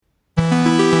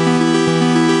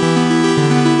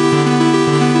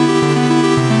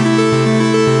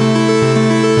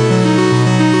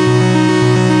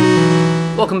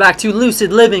back to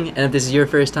Lucid Living, and if this is your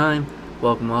first time,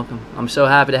 welcome. I'm so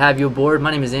happy to have you aboard.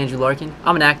 My name is Andrew Larkin.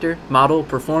 I'm an actor, model,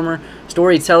 performer,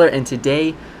 storyteller, and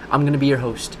today I'm going to be your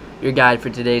host, your guide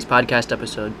for today's podcast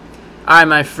episode. Alright,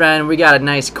 my friend, we got a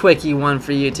nice quickie one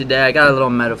for you today. I got a little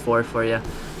metaphor for you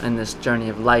in this journey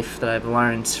of life that I've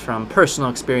learned from personal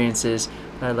experiences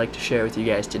that I'd like to share with you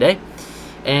guys today.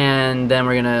 And then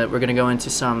we're gonna go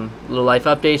into some little life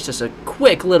updates, just a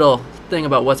quick little thing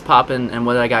about what's popping and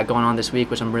what I got going on this week,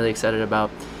 which I'm really excited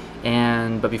about.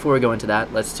 But before we go into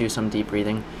that, let's do some deep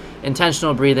breathing.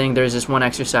 Intentional breathing. There's this one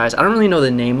exercise. I don't really know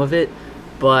the name of it,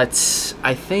 but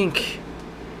I think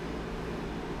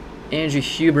Andrew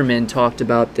Huberman talked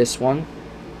about this one.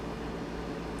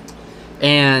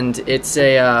 And it's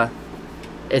an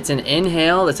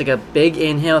inhale. It's like a big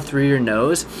inhale through your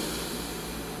nose.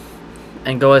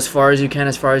 And go as far as you can,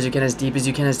 as deep as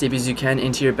you can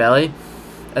into your belly.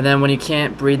 And then when you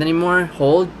can't breathe anymore,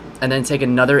 hold. And then take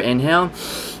another inhale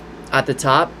at the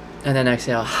top. And then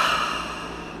exhale.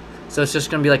 So it's just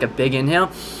going to be like a big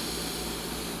inhale.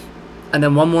 And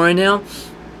then one more inhale.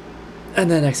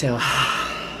 And then exhale.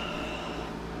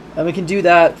 And we can do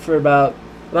that for about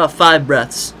 5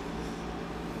 breaths.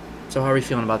 So how are we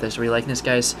feeling about this? Are we liking this,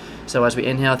 guys? So as we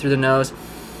inhale through the nose,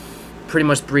 pretty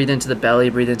much breathe into the belly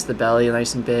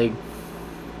nice and big.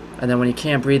 And then when you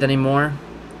can't breathe anymore,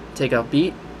 take a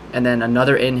beat, and then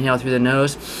another inhale through the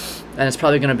nose. And it's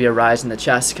probably going to be a rise in the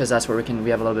chest because that's where we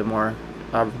have a little bit more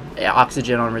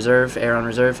oxygen on reserve, air on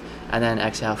reserve. And then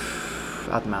exhale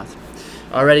out the mouth.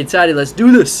 Alrighty, tidy, let's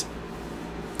do this.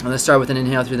 And let's start with an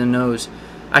inhale through the nose.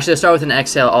 Actually, let's start with an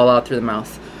exhale all out through the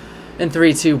mouth. In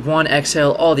 3, 2, 1,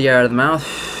 exhale all the air out of the mouth.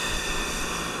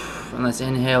 And let's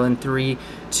inhale in 3,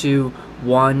 2,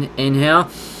 1, inhale.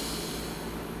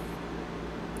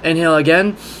 Inhale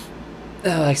again.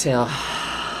 Exhale.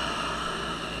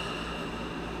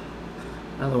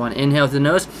 Another one. Inhale through the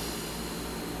nose.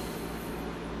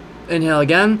 Inhale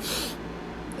again.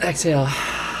 Exhale.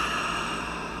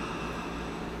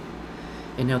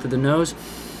 Inhale through the nose.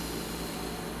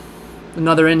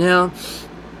 Another inhale.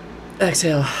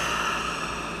 Exhale.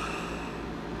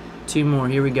 2 more.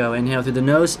 Here we go. Inhale through the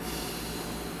nose.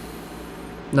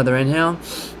 Another inhale.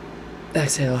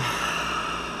 Exhale.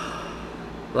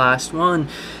 Last one.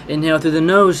 Inhale through the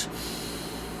nose.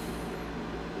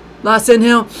 Last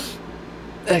inhale.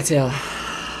 Exhale.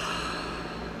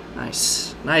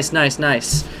 Nice.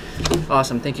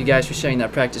 Awesome. Thank you guys for sharing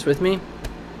that practice with me.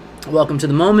 Welcome to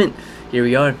the moment. Here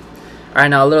we are. Alright,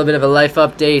 now a little bit of a life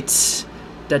update.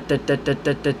 What did I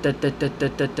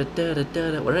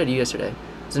do yesterday? I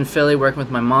was in Philly working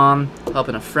with my mom,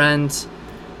 helping a friend,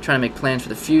 trying to make plans for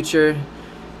the future.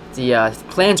 The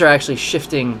plans are actually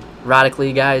shifting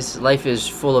radically, guys. Life is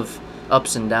full of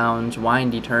ups and downs,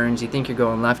 windy turns. You think you're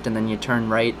going left and then you turn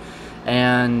right.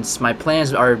 And my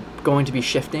plans are going to be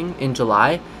shifting in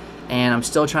July. And I'm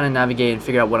still trying to navigate and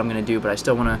figure out what I'm going to do, but I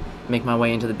still want to make my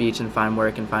way into the beach and find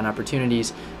work and find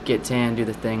opportunities, get tan, do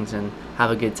the things, and have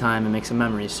a good time and make some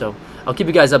memories. So I'll keep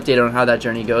you guys updated on how that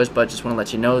journey goes, but just want to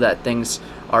let you know that things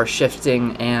are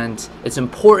shifting, and it's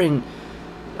important.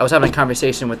 I was having a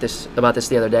conversation about this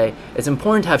the other day. It's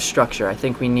important to have structure. I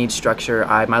think we need structure.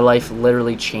 My life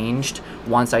literally changed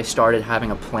once I started having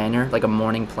a planner, like a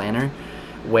morning planner,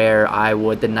 where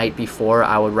the night before,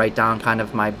 I would write down kind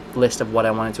of my list of what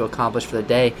I wanted to accomplish for the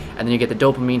day, and then you get the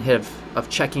dopamine hit of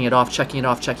checking it off,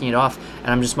 and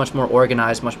I'm just much more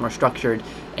organized, much more structured,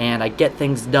 and I get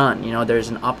things done. You know, there's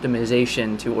an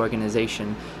optimization to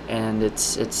organization, and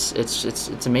it's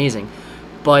amazing.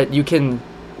 But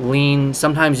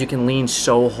sometimes you can lean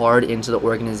so hard into the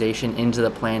organization, into the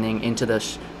planning, into the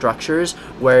structures,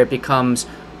 where it becomes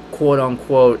quote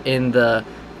unquote in the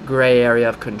gray area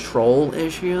of control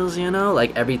issues,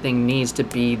 like everything needs to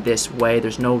be this way.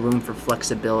 There's no room for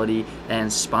flexibility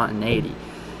and spontaneity.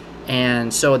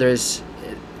 And so it's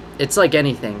like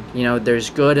anything, there's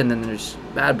good and then there's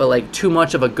bad, but like too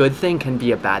much of a good thing can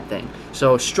be a bad thing.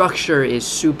 So structure is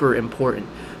super important,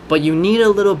 but you need a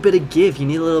little bit of give. You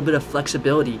need a little bit of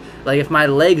flexibility. Like if my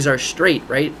legs are straight,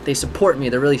 right, they support me,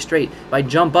 they're really straight. If I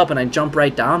jump up and I jump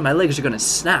right down, my legs are going to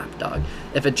snap, dog.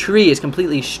 If a tree is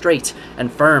completely straight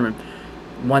and firm,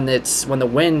 when the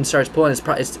wind starts pulling,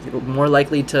 it's more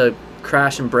likely to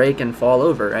crash and break and fall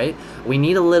over, right? We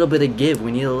need a little bit of give.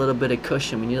 We need a little bit of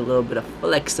cushion. We need a little bit of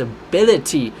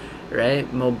flexibility,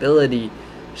 right? Mobility,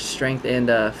 strength,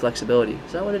 and flexibility.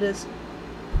 Is that what it is?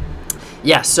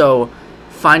 Yeah, so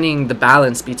finding the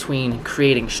balance between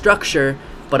creating structure,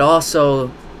 but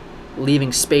also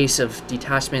leaving space of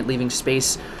detachment, leaving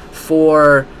space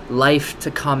for life to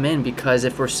come in, because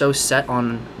if we're so set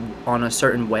on a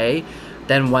certain way,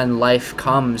 then when life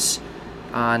comes,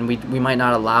 and we might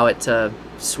not allow it to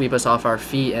sweep us off our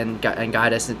feet and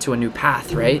guide us into a new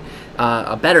path, right?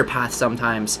 A better path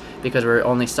sometimes, because we're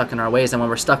only stuck in our ways. And when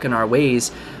we're stuck in our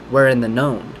ways, we're in the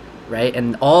known, right?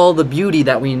 And all the beauty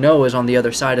that we know is on the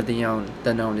other side of the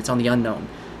known. It's on the unknown.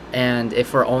 And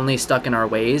if we're only stuck in our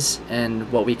ways and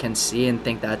what we can see and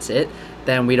think that's it,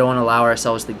 then we don't allow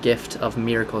ourselves the gift of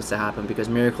miracles to happen, because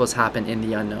miracles happen in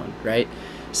the unknown, right?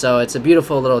 So it's a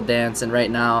beautiful little dance. And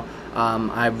right now,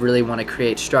 I really want to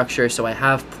create structure. So I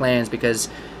have plans, because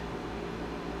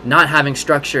not having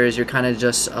structure is you're kind of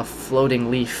just a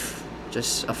floating leaf,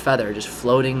 just a feather, just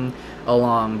floating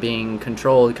along, being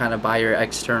controlled kind of by your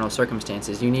external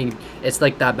circumstances. It's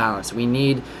like that balance. We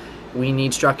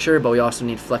need structure, but we also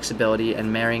need flexibility,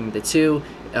 and marrying the two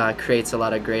creates a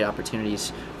lot of great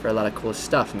opportunities for a lot of cool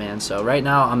stuff, man. So right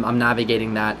now I'm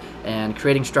navigating that and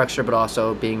creating structure, but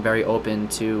also being very open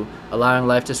to allowing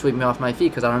life to sweep me off my feet,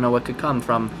 because I don't know what could come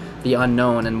from the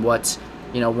unknown, and what,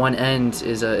 one end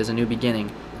is a new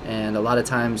beginning. And a lot of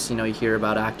times, you hear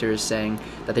about actors saying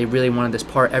that they really wanted this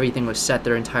part, everything was set,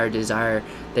 their entire desire,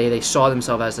 they saw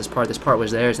themselves as this part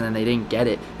was theirs, and then they didn't get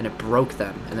it, and it broke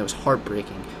them, and it was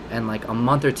heartbreaking. And like a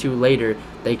month or two later,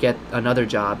 they get another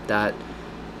job that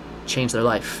changed their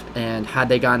life. And had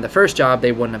they gotten the first job,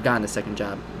 they wouldn't have gotten the second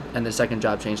job, and the second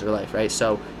job changed their life, right?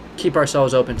 So keep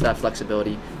ourselves open to that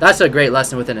flexibility. That's a great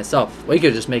lesson within itself. We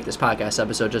could just make this podcast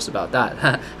episode just about that.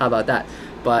 How about that?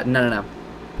 But no.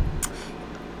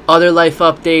 Other life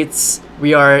updates.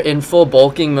 We are in full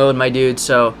bulking mode, my dude.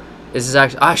 So this is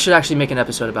I should actually make an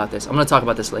episode about this. I'm going to talk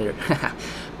about this later.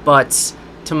 But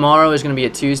tomorrow is going to be a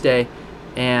Tuesday.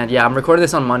 And yeah, I'm recording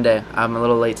this on Monday. I'm a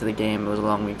little late to the game. It was a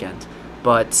long weekend.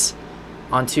 But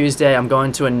on Tuesday, I'm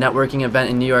going to a networking event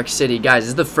in New York City. Guys, this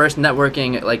is the first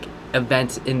networking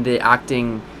event in the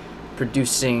acting,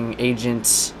 producing,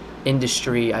 agent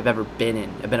industry I've ever been in.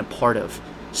 I've been a part of.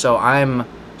 So I'm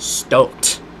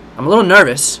stoked. I'm a little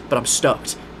nervous, but I'm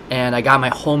stoked. And I got my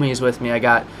homies with me. I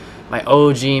got my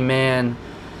OG man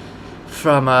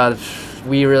from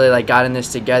we really got in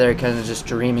this together, kind of just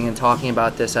dreaming and talking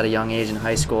about this at a young age in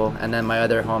high school. And then my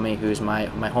other homie, who's my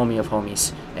homie of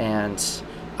homies. And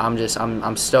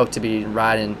I'm stoked to be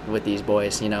riding with these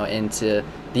boys, into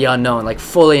the unknown,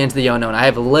 fully into the unknown. I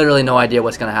have literally no idea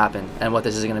what's going to happen and what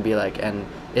this is going to be like. And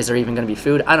is there even going to be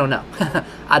food? I don't know.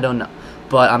 I don't know.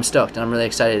 But I'm stoked, and I'm really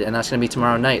excited, and that's going to be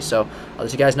tomorrow night. So I'll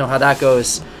let you guys know how that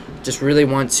goes. Just really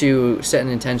want to set an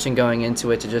intention going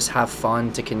into it, to just have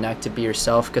fun, to connect, to be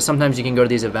yourself. Because sometimes you can go to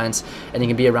these events, and you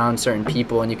can be around certain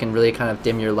people, and you can really kind of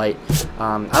dim your light.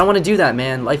 I don't want to do that,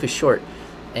 man. Life is short.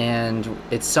 And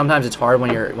sometimes it's hard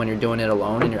when you're doing it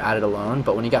alone, and you're at it alone.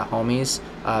 But when you got homies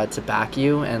to back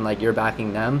you, and you're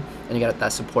backing them, and you got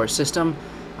that support system,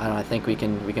 I think we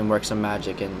can work some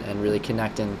magic and really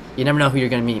connect. And you never know who you're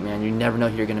going to meet, man. You never know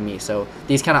who you're going to meet. So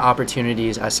these kind of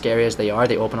opportunities, as scary as they are,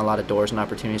 they open a lot of doors and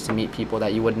opportunities to meet people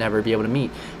that you would never be able to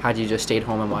meet had you just stayed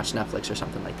home and watched Netflix or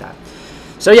something like that.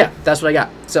 So yeah, that's what I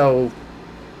got. So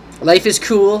life is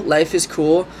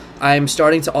cool. I'm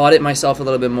starting to audit myself a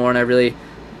little bit more, and I really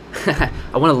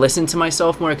I want to listen to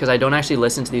myself more, because I don't actually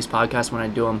listen to these podcasts when I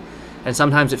do them. And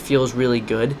sometimes it feels really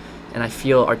good, and I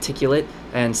feel articulate,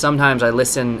 and sometimes I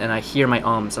listen and I hear my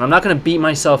ums. And I'm not going to beat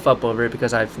myself up over it,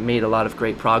 because I've made a lot of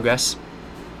great progress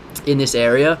in this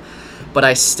area, but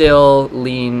I still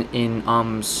lean in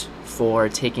ums for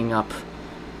taking up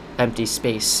empty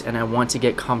space, and I want to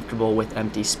get comfortable with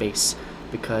empty space,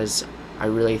 because I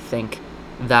really think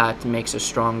that makes a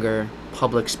stronger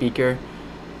public speaker.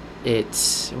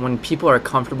 It's when people are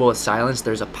comfortable with silence,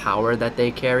 there's a power that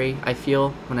they carry. I feel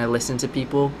when I listen to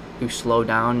people who slow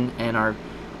down and aren't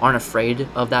afraid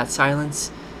of that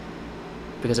silence,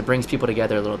 because it brings people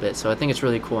together a little bit. So I think it's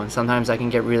really cool. And sometimes I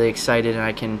can get really excited, and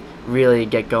I can really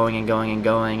get going,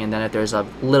 and then if there's a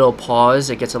little pause,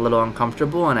 it gets a little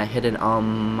uncomfortable, and I hit an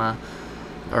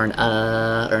or an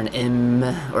or an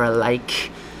or a like.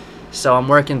 So I'm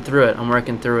working through it,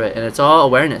 and it's all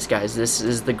awareness, guys. This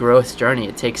is the growth journey.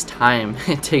 It takes time,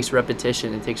 it takes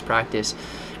repetition, it takes practice,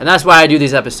 and that's why I do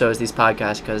these episodes, these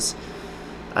podcasts, because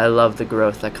I love the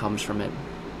growth that comes from it.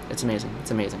 It's amazing.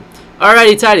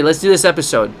 Alrighty, tidy, let's do this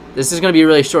episode. This is going to be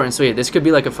really short and sweet. This could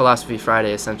be like a Philosophy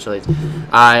Friday, essentially.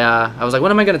 I was like,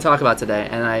 what am I going to talk about today?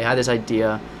 And I had this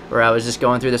idea where I was just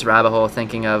going through this rabbit hole,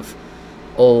 thinking of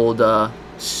old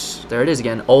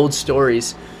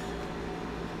stories,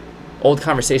 old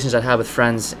conversations I'd had with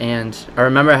friends. And I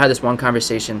remember I had this one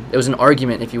conversation. It was an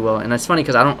argument, if you will. And it's funny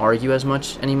because I don't argue as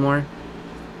much anymore.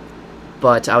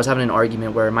 But I was having an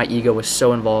argument where my ego was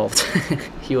so involved.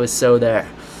 He was so there.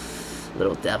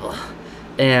 Little devil.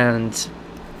 And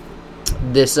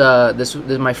this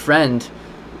my friend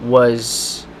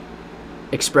was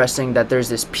expressing that there's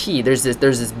this pea, there's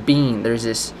this bean, there's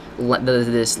this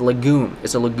legume.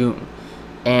 It's a legume,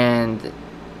 and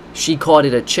she called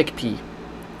it a chickpea,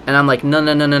 and I'm like, no,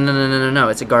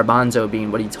 it's a garbanzo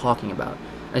bean. What are you talking about?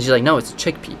 And she's like, no, it's a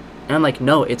chickpea, and I'm like,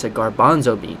 no, it's a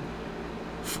garbanzo bean.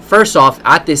 First off,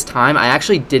 at this time, I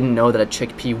actually didn't know that a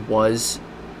chickpea was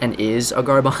and is a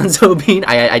garbanzo bean.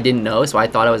 I didn't know, so I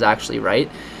thought I was actually right.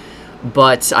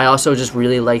 But I also just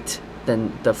really liked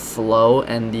the flow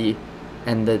and the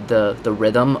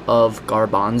rhythm of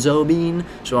garbanzo bean.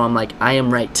 So I'm like, I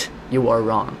am right, you are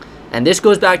wrong. And this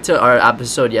goes back to our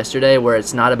episode yesterday, where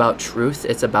it's not about truth,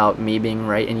 it's about me being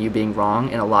right and you being wrong.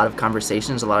 In a lot of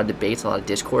conversations, a lot of debates, a lot of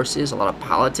discourses, a lot of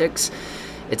politics,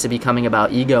 it's becoming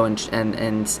about ego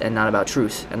and not about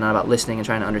truth, and not about listening and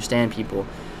trying to understand people.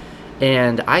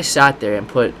 And I sat there and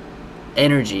put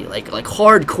energy, like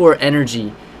hardcore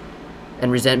energy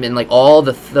and resentment, like all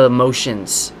the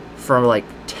emotions, for like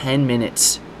 10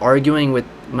 minutes arguing with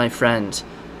my friend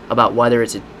about whether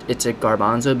it's a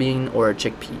garbanzo bean or a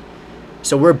chickpea.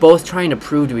 So we're both trying to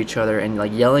prove to each other and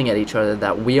like yelling at each other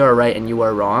that we are right and you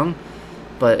are wrong.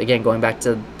 But again, going back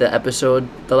to the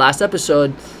last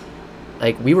episode,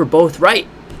 like, we were both right,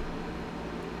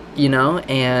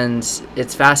 and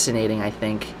it's fascinating.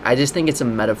 I just think it's a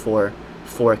metaphor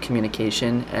for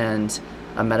communication, and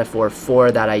a metaphor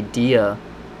for that idea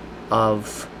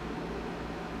of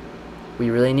we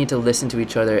really need to listen to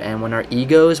each other. And when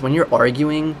you're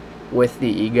arguing with the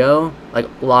ego, like,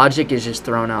 logic is just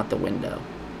thrown out the window.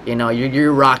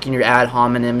 You're rocking your ad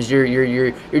hominems.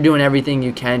 You're doing everything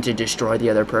you can to destroy the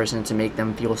other person, to make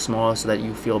them feel small so that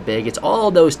you feel big. It's all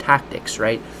those tactics,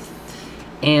 right?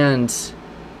 And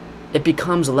it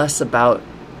becomes less about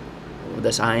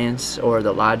the science or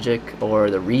the logic or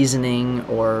the reasoning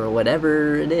or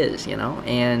whatever it is,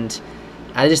 And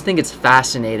I just think it's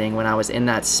fascinating when I was in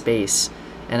that space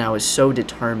and I was so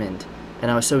determined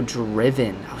and I was so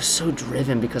driven.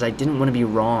 Because I didn't want to be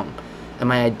wrong. And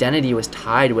my identity was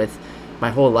tied with my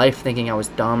whole life thinking I was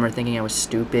dumb or thinking I was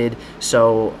stupid.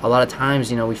 So a lot of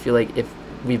times, we feel like if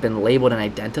we've been labeled and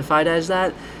identified as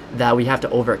that we have to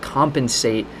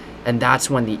overcompensate. And that's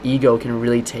when the ego can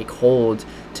really take hold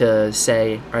to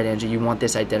say, all right, Andrew, you want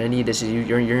this identity. This is you.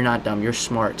 You're not dumb. You're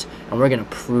smart. And we're going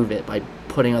to prove it by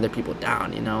putting other people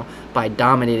down, by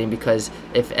dominating. Because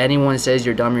if anyone says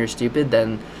you're dumb or you're stupid,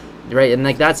 then, right, and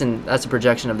like that's a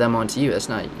projection of them onto you. That's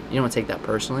not, you don't take that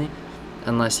personally.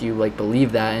 Unless you like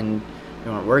believe that and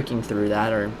you are working through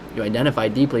that, or you identify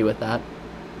deeply with that.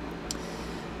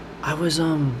 I was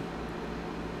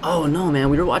oh no, man, I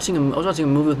was watching a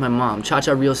movie with my mom, Cha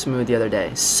Cha Real Smooth, the other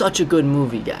day. Such a good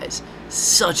movie, guys.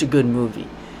 Such a good movie.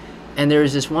 And there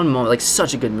was this one moment, like,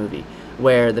 such a good movie,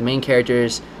 where the main character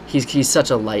he's such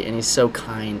a light, and he's so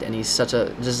kind, and he's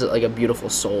just like a beautiful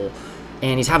soul.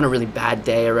 And he's having a really bad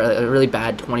day, a really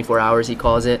bad 24 hours, he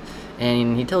calls it.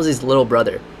 And he tells his little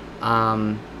brother,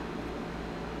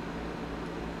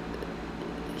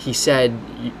 he said,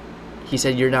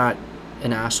 you're not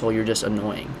an asshole, you're just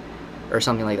annoying, or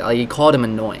something like that. Like, he called him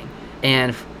annoying.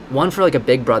 And one, for like a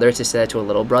big brother to say that to a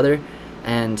little brother,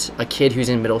 and a kid who's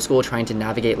in middle school trying to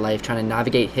navigate life, trying to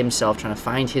navigate himself, trying to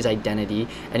find his identity,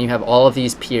 and you have all of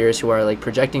these peers who are like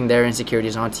projecting their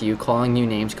insecurities onto you, calling you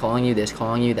names, calling you this,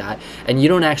 calling you that, and you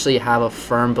don't actually have a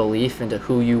firm belief into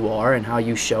who you are and how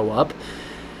you show up.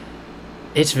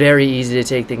 It's very easy to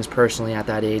take things personally at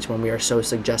that age, when we are so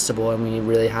suggestible and we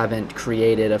really haven't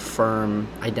created a firm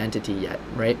identity yet,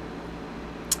 right?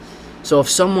 So if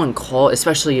someone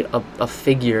especially a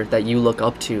figure that you look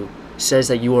up to, says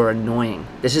that you are annoying,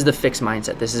 this is the fixed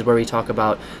mindset. This is where we talk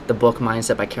about the book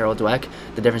Mindset by Carol Dweck,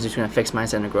 the difference between a fixed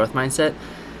mindset and a growth mindset.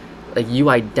 Like,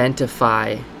 you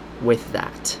identify with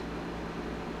that.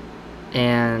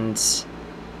 And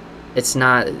it's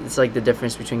like the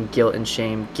difference between guilt and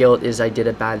shame. Guilt is I did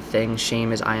a bad thing.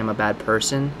 Shame is I am a bad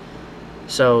person.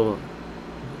 So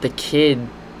the kid,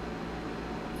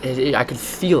 I could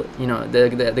feel it,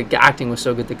 the acting was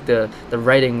so good, the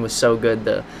writing was so good,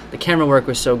 the camera work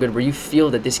was so good, where you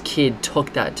feel that this kid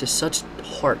took that to such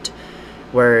heart,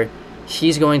 where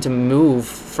he's going to move.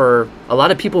 For a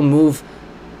lot of people, move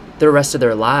the rest of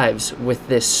their lives with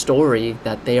this story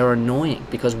that they are annoying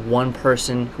because one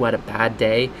person who had a bad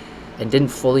day and didn't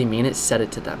fully mean it said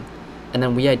it to them. And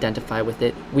then we identify with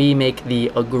it, we make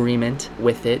the agreement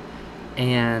with it,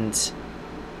 and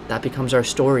that becomes our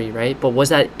story, right?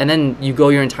 But and then you go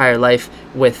your entire life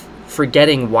with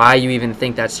forgetting why you even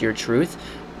think that's your truth,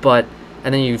 and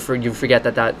then you forget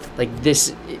that like,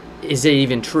 this, is it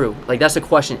even true? Like, that's the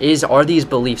question, are these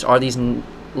beliefs, are these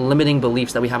limiting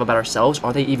beliefs that we have about ourselves,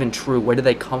 are they even true? Where do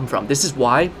they come from? This is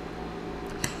why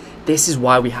this is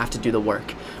why we have to do the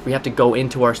work. We have to go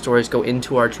into our stories, go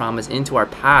into our traumas, into our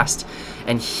past,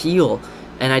 and heal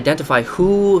and identify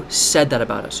who said that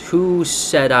about us. Who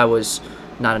said I was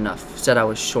not enough, said I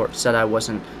was short, said I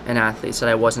wasn't an athlete, said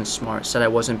I wasn't smart, said I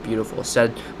wasn't beautiful,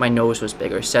 said my nose was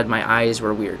big, or said my eyes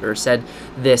were weird, or said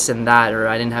this and that, or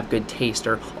I didn't have good taste,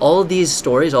 or all of these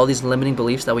stories, all these limiting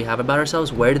beliefs that we have about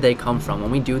ourselves. Where do they come from?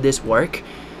 When we do this work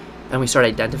and we start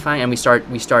identifying and we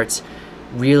start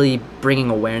really bringing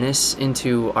awareness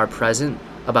into our present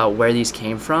about where these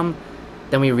came from,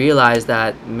 then we realize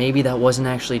that maybe that wasn't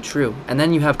actually true. And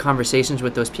then you have conversations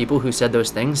with those people who said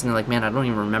those things, and they're like, man, I don't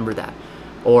even remember that.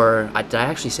 Or, did I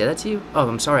actually say that to you? Oh,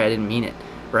 I'm sorry, I didn't mean it,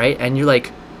 right? And you're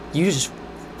like, you just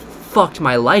fucked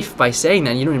my life by saying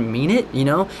that. You don't even mean it,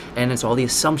 And it's all the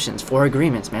assumptions, 4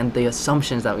 agreements, man, the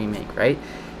assumptions that we make, right?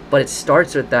 But it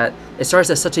starts with that. It starts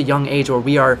at such a young age where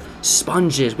we are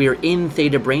sponges. We are in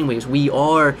theta brainwaves. We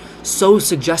are so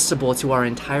suggestible to our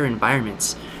entire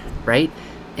environments, right?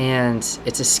 And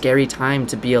it's a scary time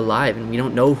to be alive, and we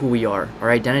don't know who we are.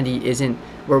 Our identity isn't.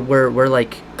 We're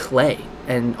like clay,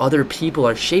 and other people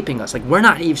are shaping us. Like we're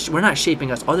not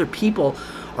shaping us. Other people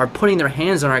are putting their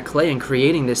hands on our clay and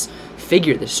creating this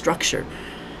figure, this structure,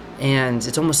 and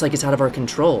it's almost like it's out of our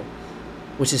control,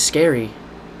 which is scary.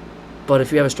 But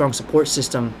if you have a strong support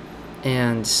system,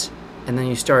 and then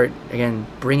you start again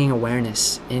bringing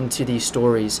awareness into these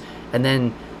stories, and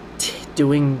then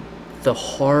doing the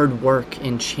hard work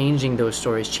in changing those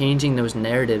stories, changing those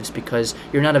narratives, because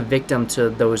you're not a victim to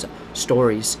those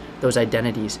stories, those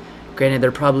identities. Granted,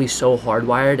 they're probably so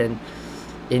hardwired and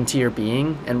into your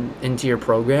being and into your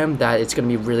program that it's going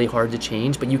to be really hard to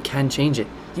change, but you can change it.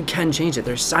 You can change it.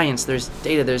 There's science, there's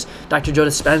data, there's Dr. Joe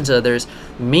Dispenza, there's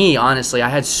me, honestly. I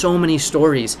had so many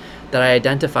stories that I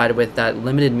identified with that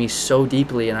limited me so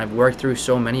deeply, and I've worked through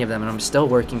so many of them, and I'm still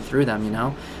working through them,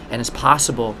 And it's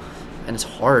possible, and it's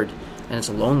hard, and it's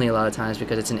lonely a lot of times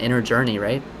because it's an inner journey,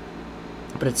 right?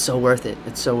 But it's so worth it.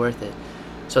 It's so worth it.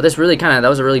 So this really that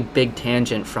was a really big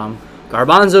tangent from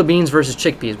Garbanzo Beans versus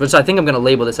Chickpeas, which I think I'm going to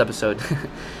label this episode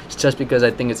just because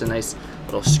I think it's a nice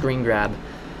little screen grab.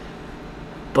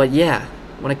 But yeah,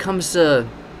 when it comes to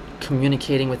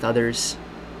communicating with others,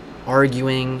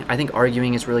 arguing, I think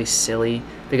arguing is really silly,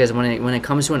 because when it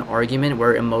comes to an argument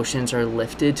where emotions are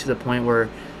lifted to the point where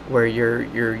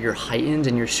you're heightened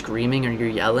and you're screaming or you're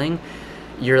yelling,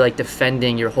 you're like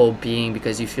defending your whole being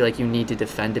because you feel like you need to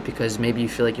defend it because maybe you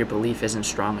feel like your belief isn't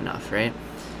strong enough, right?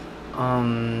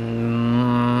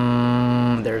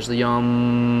 There's the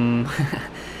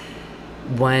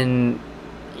when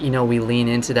we lean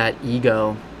into that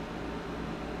ego,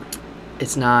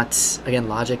 it's not, again,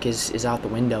 logic is out the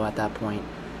window at that point.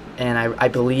 And I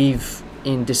believe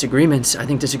in disagreements. I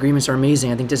think disagreements are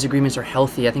amazing. I think disagreements are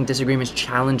healthy. I think disagreements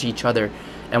challenge each other.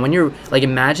 And when you're like,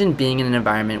 imagine being in an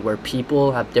environment where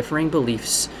people have differing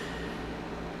beliefs,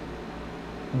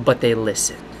 but they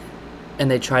listen and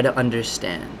they try to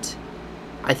understand.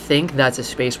 I think that's a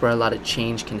space where a lot of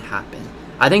change can happen.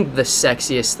 I think the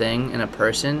sexiest thing in a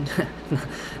person,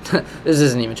 this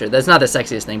isn't even true, that's not the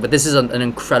sexiest thing, but this is an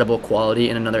incredible quality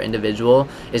in another individual,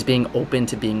 is being open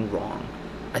to being wrong.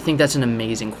 I think that's an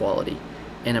amazing quality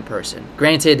in a person.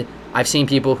 Granted, I've seen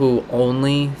people who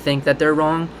only think that they're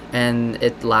wrong, and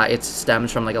it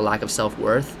stems from like a lack of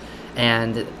self-worth,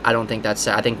 and I don't think that's,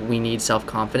 I think we need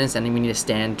self-confidence, and we need to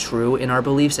stand true in our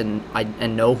beliefs and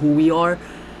know who we are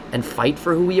and fight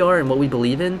for who we are and what we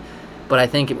believe in. But I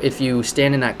think if you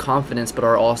stand in that confidence but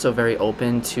are also very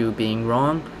open to being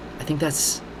wrong, I think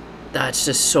that's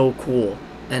just so cool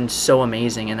and so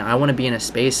amazing. And I want to be in a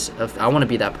space I want to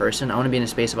be that person. I want to be in a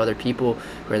space of other people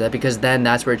who are that, because then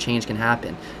that's where change can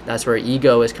happen. That's where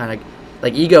ego is kind of,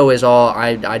 like, ego is all,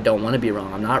 I don't want to be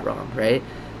wrong, I'm not wrong, right?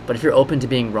 But if you're open to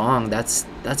being wrong, that's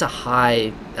a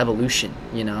high evolution,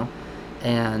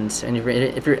 And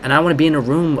if you're, and I want to be in a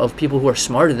room of people who are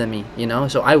smarter than me,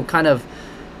 So I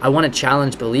want to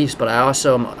challenge beliefs, but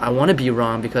I want to be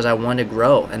wrong because I want to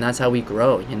grow, and that's how we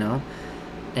grow,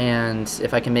 And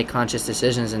if I can make conscious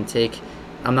decisions and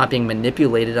I'm not being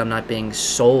manipulated, I'm not being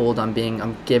sold, I'm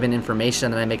given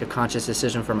information, and I make a conscious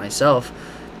decision for myself,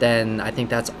 then I think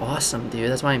that's awesome, dude.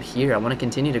 That's why I'm here. I want to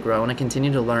continue to grow. I want to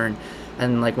continue to learn.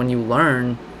 And like when you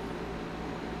learn,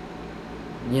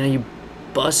 you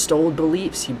bust old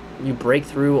beliefs. You break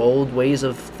through old ways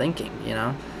of thinking,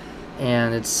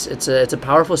 And it's a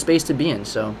powerful space to be in.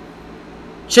 So,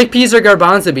 chickpeas or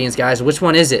garbanzo beans, guys? Which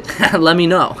one is it? Let me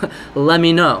know. Let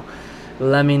me know.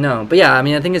 But yeah,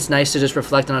 I think it's nice to just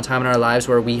reflect on a time in our lives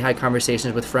where we had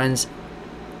conversations with friends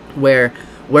where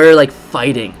we're like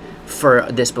fighting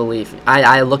for this belief.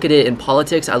 I look at it in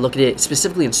politics. I look at it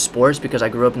specifically in sports because I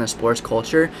grew up in a sports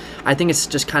culture. I think it's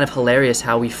just kind of hilarious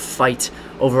how we fight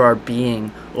over our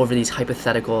being over these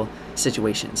hypothetical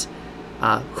situations.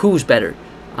 Who's better?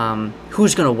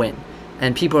 Who's going to win?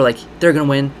 And people are like, they're going to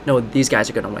win. No, these guys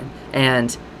are going to win.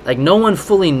 And like no one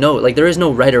fully knows. Like there is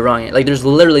no right or wrong. Like there's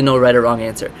literally no right or wrong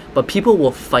answer. But people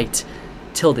will fight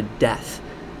till the death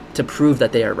to prove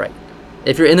that they are right.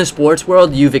 If you're in the sports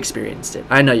world, you've experienced it.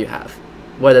 I know you have.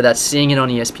 Whether that's seeing it on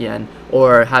ESPN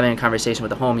or having a conversation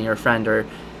with a homie or a friend or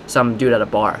some dude at a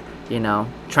bar,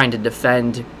 trying to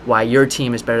defend why your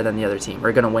team is better than the other team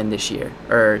or going to win this year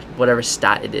or whatever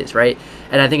stat it is, right?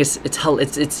 And I think it's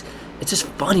just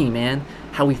funny, man,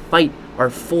 how we fight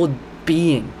our full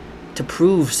being to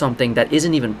prove something that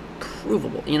isn't even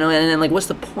provable, and like what's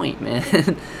the point, man?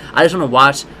 I just want to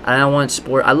watch, and I want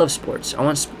sport. I love sports. I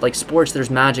want sports. There's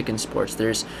magic in sports.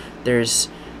 There's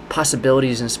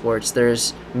possibilities in sports.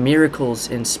 There's miracles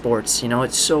in sports.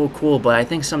 It's so cool. But I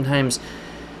think sometimes,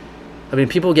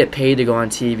 people get paid to go on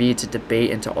TV to debate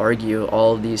and to argue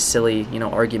all of these silly,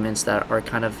 arguments that are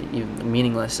kind of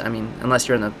meaningless. Unless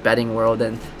you're in the betting world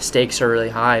and stakes are really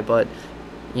high. But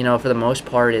for the most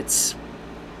part, it's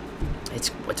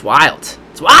wild.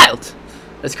 It's wild.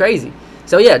 It's crazy.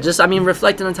 So yeah, just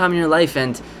reflect on the time in your life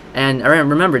and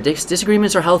remember,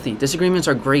 disagreements are healthy. Disagreements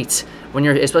are great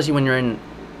especially when you're in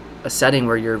a setting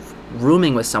where you're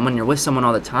rooming with someone, you're with someone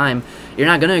all the time. You're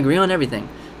not gonna agree on everything.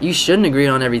 You shouldn't agree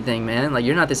on everything, man. Like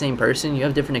you're not the same person. You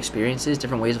have different experiences,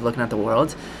 different ways of looking at the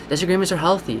world. Disagreements are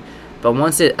healthy, but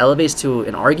once it elevates to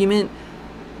an argument,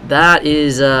 that's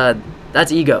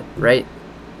ego, right?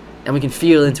 And we can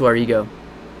feel into our ego.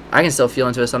 I can still feel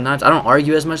into it sometimes. I don't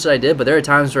argue as much as I did, but there are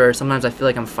times where sometimes I feel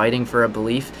like I'm fighting for a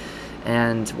belief,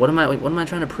 and what am I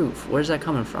trying to prove? Where's that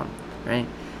coming from, right?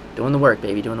 Doing the work,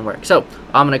 baby, doing the work. So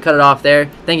I'm gonna cut it off there.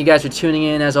 Thank you guys for tuning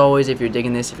in. As always, if you're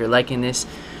digging this, if you're liking this,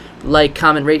 like,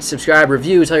 comment, rate, subscribe,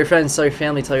 review, tell your friends, tell your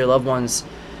family, tell your loved ones.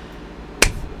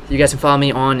 You guys can follow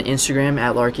me on Instagram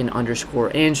at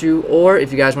Larkin_Andrew, or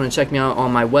if you guys want to check me out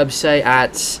on my website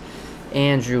at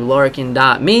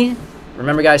andrewlarkin.me.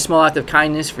 Remember, guys, small act of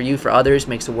kindness for you, for others,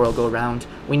 makes the world go round.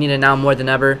 We need it now more than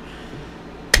ever.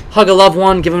 Hug a loved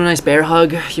one. Give them a nice bear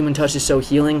hug. Human touch is so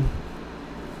healing.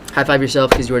 High five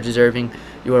yourself because you are deserving.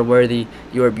 You are worthy.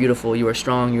 You are beautiful. You are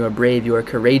strong. You are brave. You are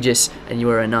courageous. And you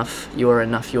are enough. You are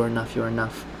enough. You are enough. You are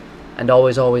enough. And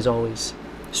always, always, always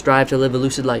strive to live a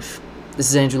lucid life. This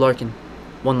is Andrew Larkin.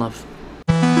 One love.